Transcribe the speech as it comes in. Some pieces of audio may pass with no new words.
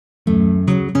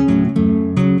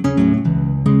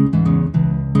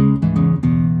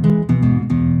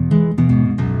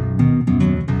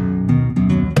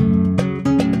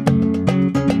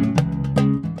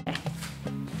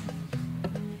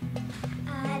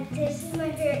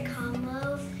favorite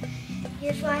combos.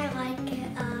 Here's why I like it.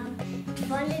 It's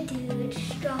fun to do, it's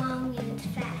strong, and it's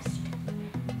fast.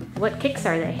 What kicks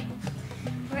are they?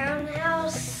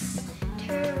 Roundhouse,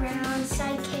 turn around,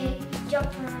 sidekick,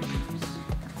 jump roundhouse.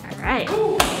 All right.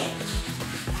 Ooh.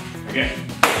 Again.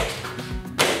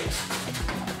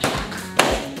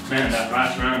 Man, that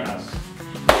last roundhouse.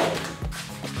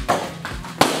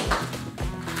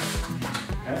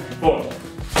 Okay. 4.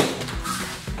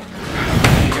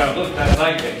 You gotta look that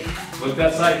sidekick. Look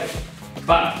that sidekick.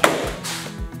 5.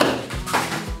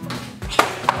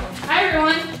 Hi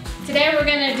everyone. Today we're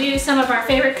gonna do some of our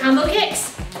favorite combo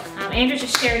kicks. Andrew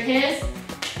just shared his.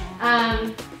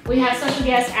 We have special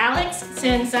guest Alex,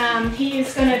 since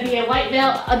he's going to be a white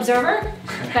belt observer,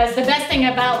 because the best thing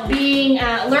about being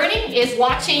learning is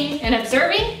watching and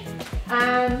observing,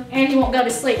 and he won't go to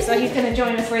sleep, so he's going to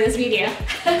join us for this video.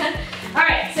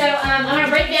 Alright, so I'm going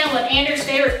to break down what Andrew's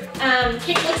favorite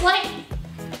kick looks like.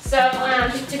 So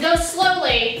to go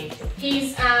slowly,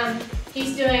 he's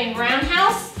doing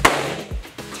roundhouse,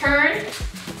 turn,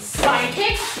 side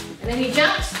kick, and then he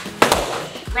jumps,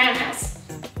 roundhouse.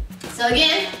 So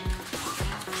again,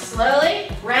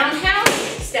 slowly, roundhouse,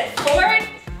 step forward,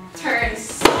 turn,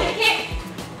 side kick.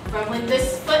 From when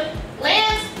this foot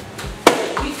lands,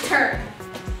 you turn.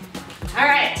 All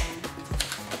right.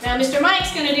 Now Mr.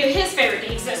 Mike's gonna do his favorite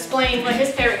kick. He's gonna explain what his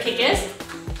favorite kick is.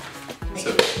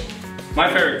 So, my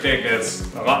favorite kick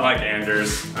is a lot like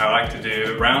Andrew's. I like to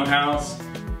do roundhouse.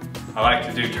 I like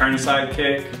to do turn side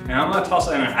kick. And I'm gonna toss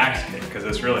in an axe kick because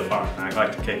it's really fun. I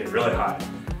like to kick it really high.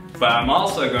 But I'm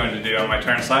also going to do on my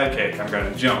turn side kick, I'm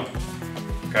going to jump,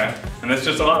 okay? And it's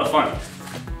just a lot of fun.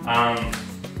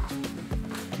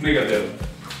 Let me go do it.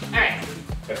 All right.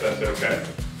 If that's okay.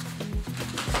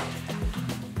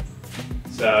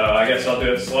 So I guess I'll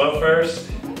do it slow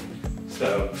first.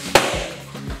 So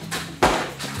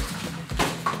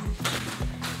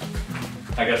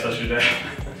I guess I should do it.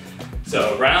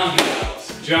 So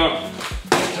roundhouse, jump,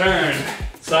 turn,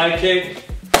 side kick,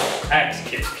 axe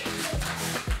kick.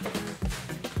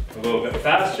 A little bit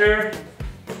faster.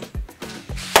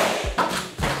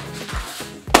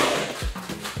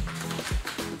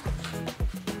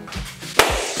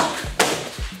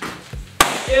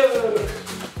 Ew.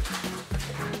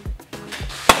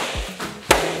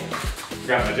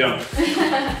 Got my jump.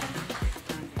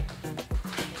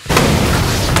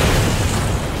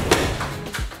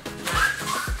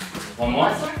 One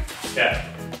more? Yeah.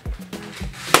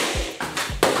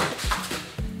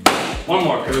 One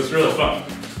more, because it's really fun.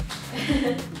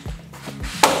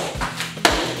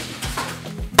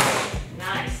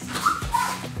 Nice.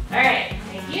 All right,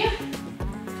 thank you.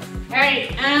 All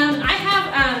right, I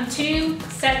have 2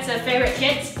 sets of favorite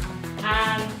kicks,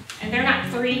 and they're not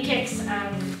 3 kicks.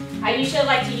 I usually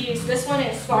like to use this one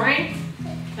in sparring.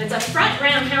 It's a front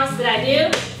roundhouse that I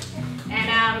do,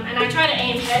 and I try to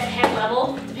aim head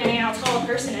level, depending on how tall a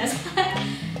person is.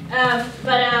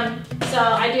 So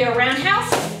I do a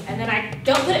roundhouse, and then I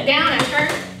don't put it down, I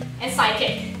turn and side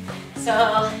kick.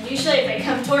 So usually if they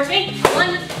come towards me,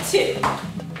 1, 2,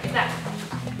 like that.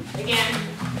 Again,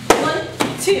 1,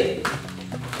 2,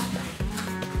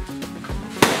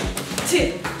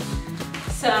 2.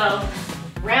 So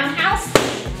roundhouse,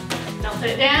 don't put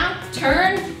it down,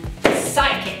 turn,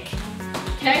 side kick.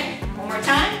 Okay, one more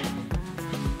time.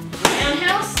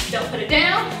 Roundhouse, don't put it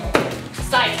down,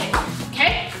 side kick.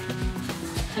 Okay.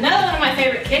 Another one of my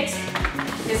favorite kicks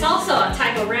is also a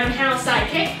type of roundhouse side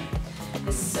kick.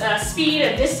 It's a speed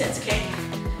of distance kick.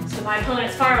 So if my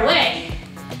opponent's far away,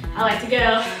 I like to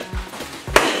go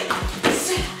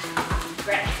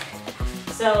grab.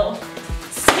 So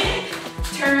skip,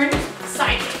 turn,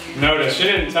 side kick. Notice she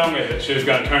didn't tell me that she was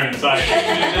going to turn and side kick.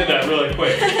 She did that really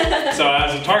quick. So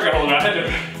as a target holder, I had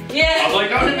to. Yeah. I was like,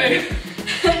 don't hit me.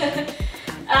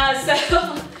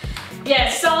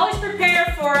 So always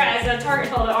prepare for, as a target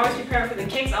holder, always prepare for the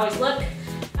kicks. Always look,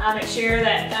 make sure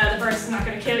that the person's not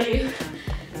going to kill you.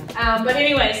 But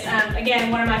anyways, again,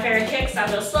 one of my favorite kicks, I'll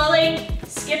go slowly,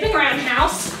 skipping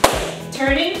roundhouse,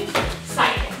 turning,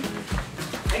 side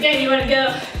kick. Again, you want to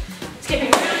go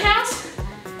skipping roundhouse,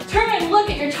 turn and look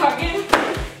at your target,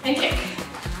 and kick.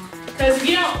 Because if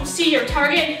you don't see your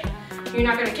target, you're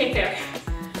not going to kick there.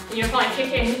 And you're probably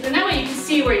kicking, and that way you can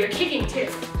see where you're kicking too.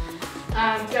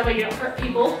 That way you don't hurt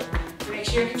people. Make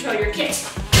sure you control your kicks.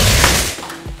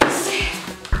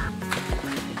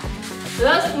 So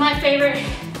those are my favorite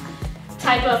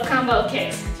type of combo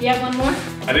kicks. Do you have one more?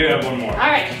 I do have one more. All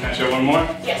right. Can I show one more?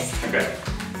 Yes. Okay.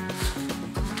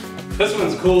 This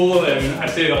one's cool, and I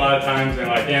see it a lot of times in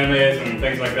like animes and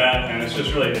things like that, and it's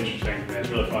just really interesting to me. It's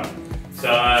really fun.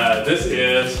 So this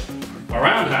is a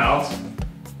roundhouse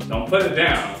Don't put it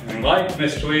down. And like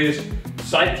Miss Thuy's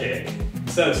sidekick,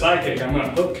 instead of sidekick, I'm gonna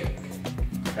hook kick.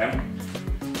 Okay?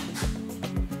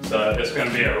 So it's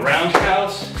gonna be a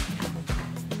roundhouse.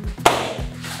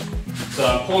 So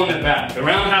I'm pulling it back. The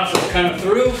roundhouse is kind of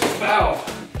through. Wow.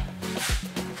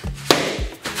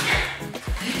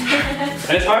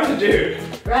 And it's hard to do.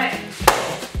 Right.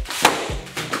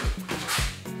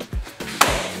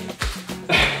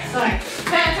 Sorry.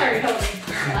 That's hard to hold.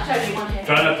 I'll try to do one hand.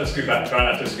 Try not to scoot back. Try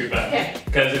not to scoot back. Okay.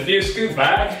 Because if you scoot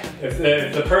back, if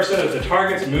the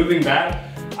target's moving back,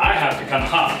 I have to kind of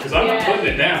hop because I'm not putting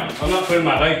it down. I'm not putting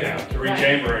my leg down to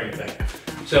re-chamber or anything.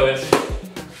 So it's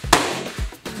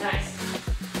nice.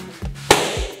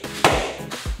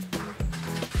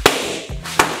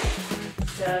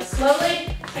 So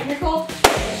slowly, technical,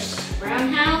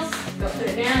 roundhouse, go put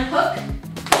it down, hook,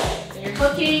 and you're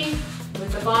hooking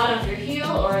with the bottom of your heel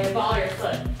or the ball of your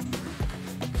foot.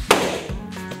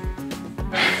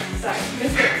 Sorry,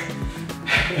 missed it.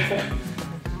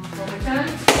 One more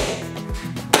time.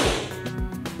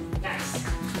 Nice.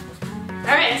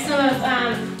 All right, some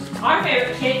of our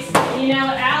favorite kicks. You know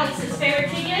what Alex's favorite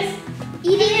kick is?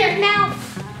 Eating your mouth.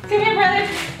 Come here, brother.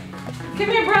 Come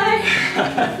here, brother.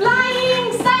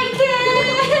 Flying sidekick.